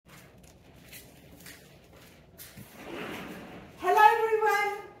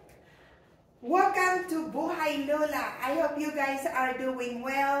Welcome to Buhay Lola. I hope you guys are doing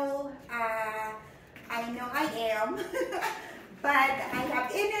well. I know I am. But I have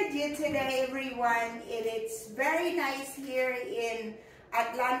energy today, everyone. It's very nice here in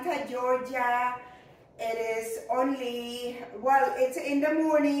Atlanta, Georgia. It is only, well, it's in the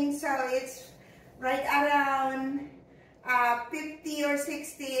morning, so it's right around 50 or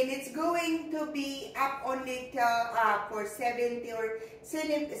 60, and it's going to be up only till for 70 or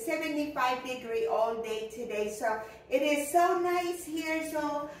 75 degree all day today. So it is so nice here.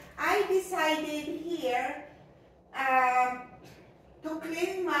 So I decided here to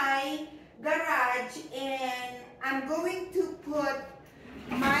clean my garage, and I'm going to put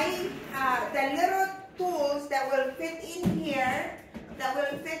my the little tools that will fit in here,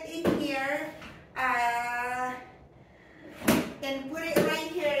 and put it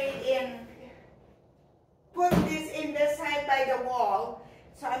right here in, put this in the side by the wall.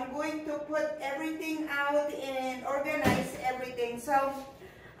 So I'm going to put everything out and organize everything. So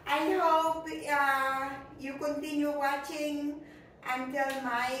I hope you continue watching until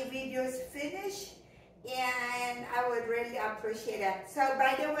my videos finish, and I would really appreciate it. So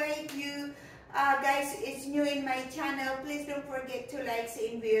by the way, if you guys is new in my channel, please don't forget to like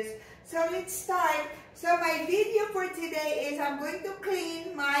and views. So let's start. So my video for today is I'm going to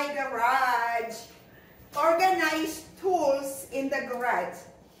clean my garage, organize tools in the garage.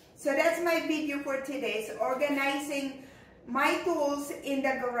 So that's my video for today, so organizing my tools in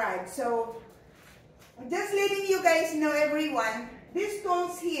the garage. So just letting you guys know, everyone, these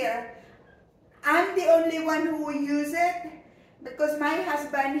tools here, I'm the only one who will use it because my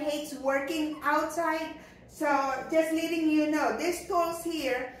husband hates working outside. So just letting you know, these tools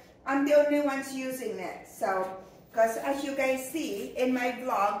here, I'm the only ones using it. So, because as you guys see in my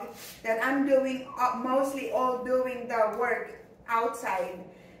vlog, that I'm doing mostly all doing the work outside.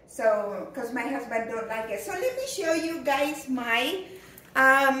 So, because my husband don't like it. So let me show you guys my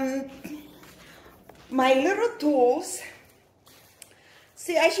my little tools.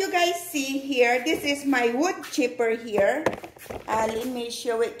 See, as you guys see here, this is my wood chipper here. Let me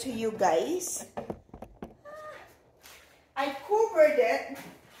show it to you guys. I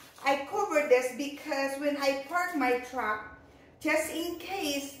covered this because when I park my truck, just in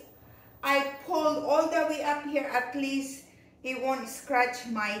case I pulled all the way up here, at least it won't scratch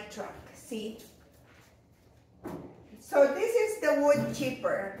my truck. See? So this is the wood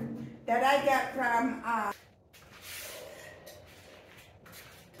chipper that I got from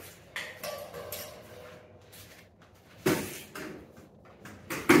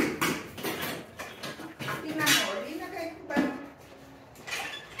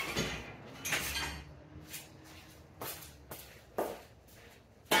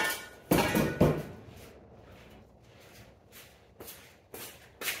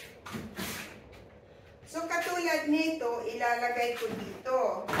nito, ilalagay ko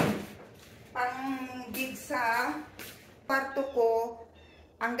dito pang gig sa kwarto ko.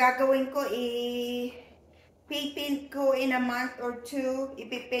 Ang gagawin ko, i-paint ko in a month or two.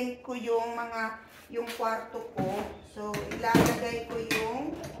 Ipipaint ko yung kwarto ko. So ilalagay ko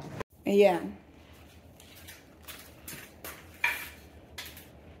yung, ayan,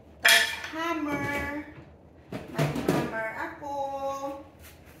 tapos hammer. May hammer ako.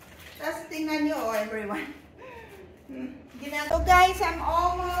 Tapos tingnan nyo, oh, everyone. So guys, I'm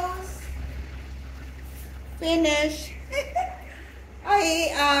almost finished.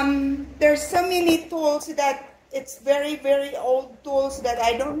 There's so many tools that it's very old tools that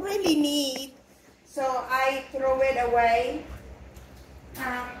I don't really need, so I throw it away.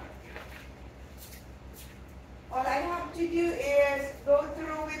 All I have to do is go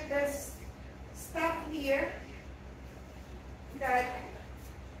through with this stuff here that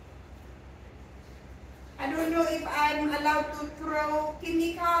I don't know if I'm allowed to throw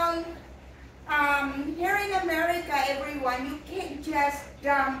chemical. Here in America, everyone, you can't just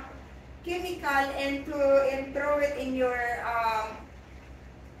dump chemical and throw it in your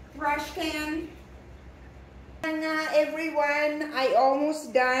trash can. And everyone, I almost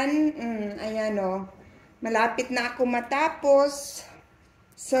done. Ayan o. Malapit na ako matapos.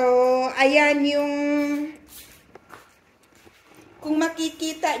 So, ayan yung, kung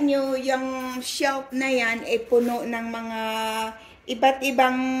makikita nyo, yung shelf na yan ay puno ng mga iba't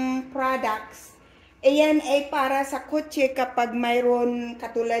ibang products. Ayan ay para sa kotse kapag mayroon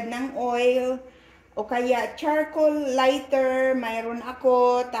katulad ng oil o kaya charcoal lighter, mayroon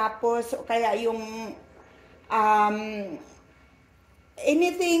ako. Tapos o kaya yung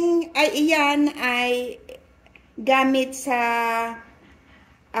anything ay iyan ay gamit sa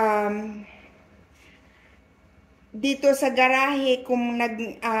dito sa garahe kung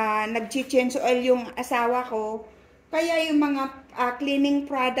nag-change oil yung asawa ko. Kaya yung mga cleaning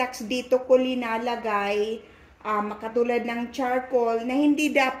products dito ko linalagay, makatulad ng charcoal na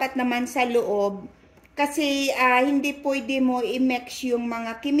hindi dapat naman sa loob. Kasi hindi pwede mo i-mix yung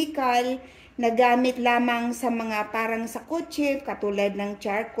mga chemical na gamit lamang sa mga parang sa kotse, katulad ng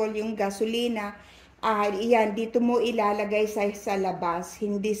charcoal, yung gasolina. Yan, dito mo ilalagay sa labas,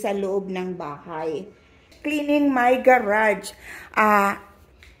 hindi sa loob ng bahay. Cleaning my garage.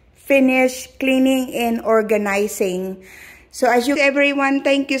 Finish cleaning and organizing. So as you everyone,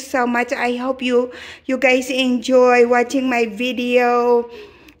 thank you so much. I hope you guys enjoy watching my video.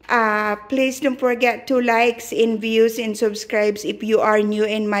 Please don't forget to likes and views and subscribes if you are new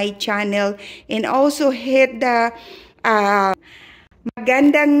in my channel, and also hit the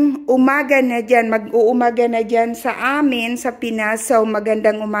magandang umaga na dyan, mag-uumaga na dyan sa amin, sa Pinas. So,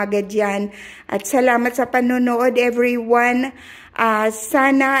 magandang umaga dyan. At salamat sa panonood, everyone.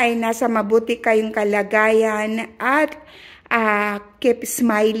 Sana ay nasa mabuti kayong kalagayan. At keep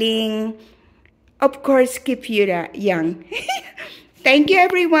smiling. Of course, keep you young. Thank you,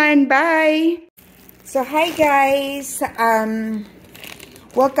 everyone. Bye! So, hi guys.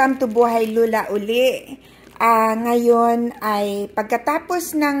 Welcome to Buhay Lula uli. Ngayon ay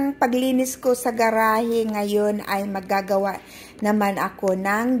pagkatapos ng paglinis ko sa garahe, ngayon ay magagawa naman ako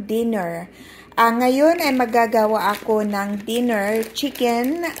ng dinner. Ngayon ay magagawa ako ng dinner,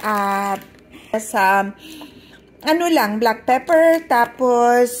 chicken, sa ano lang, black pepper,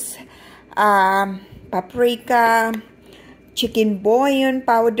 tapos paprika, chicken bouillon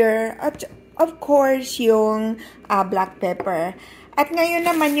powder, at of course yung black pepper. At ngayon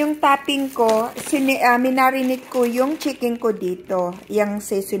naman yung topping ko, minarinate ko yung chicken ko dito, yung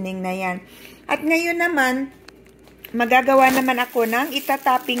seasoning na yan. At ngayon naman, magagawa naman ako ng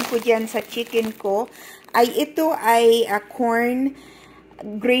itatopping ko dyan sa chicken ko. Ito ay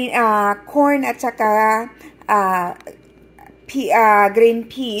corn at saka green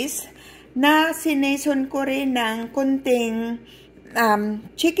peas na sineson ko rin ng konting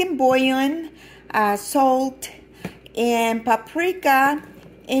chicken bouillon, salt, and paprika,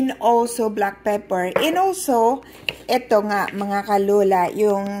 and also black pepper. And also, ito nga mga kalula,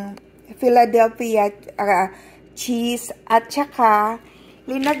 yung Philadelphia cheese, at saka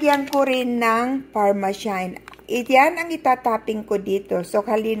linagyan ko rin ng Parmesan. Yan ang itatopping ko dito. So,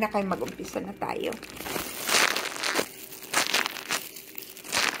 halina kayo, mag-umpisa na tayo.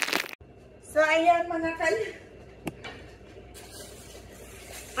 So, ayan mga kalula.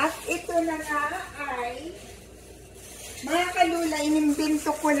 At ito na nga ay mga kalula,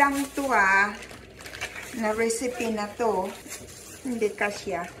 inimbento ko lang ito na recipe na to. Hindi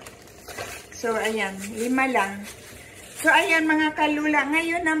kasya. So, ayan, 5 lang. So, ayan mga kalula,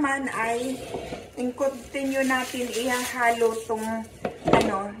 ngayon naman ay continue natin ihahalo tong,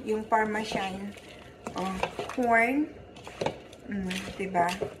 yung Parmesan. Corn. Diba?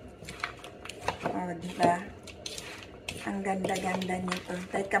 Diba? Ang ganda-ganda nito.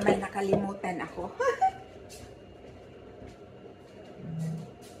 Teka, may nakalimutan ako.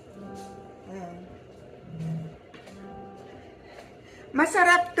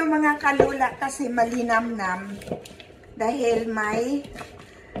 Masarap to mga kalula kasi malinamnam dahil may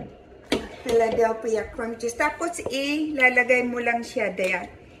Philadelphia cream cheese. Tapos ilalagay mo lang siya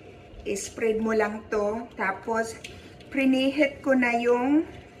there. I-spread mo lang to. Tapos preheat ko na yung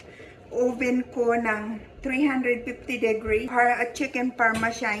oven ko ng 350 degrees. Chicken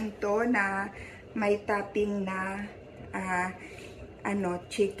Parmesan to na may topping na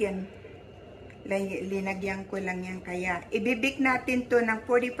chicken. Linagyan ko lang yan, kaya ibibake natin to ng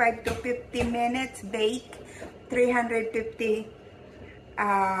 45 to 50 minutes bake, 350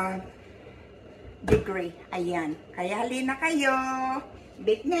 degree. Ayan, kaya halina kayo,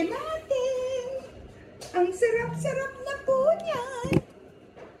 bake na natin. Ang sarap-sarap na po yan.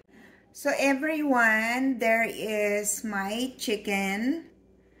 So everyone, there is my chicken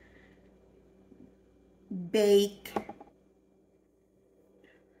bake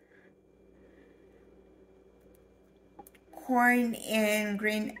corn and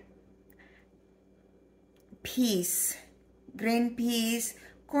green peas,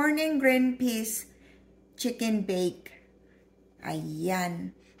 corn and green peas, chicken bake.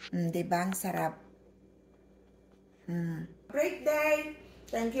 Ayan. Diba? Ang sarap. Great day.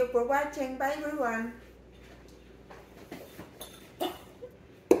 Thank you for watching. Bye everyone.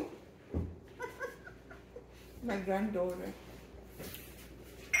 My granddaughter.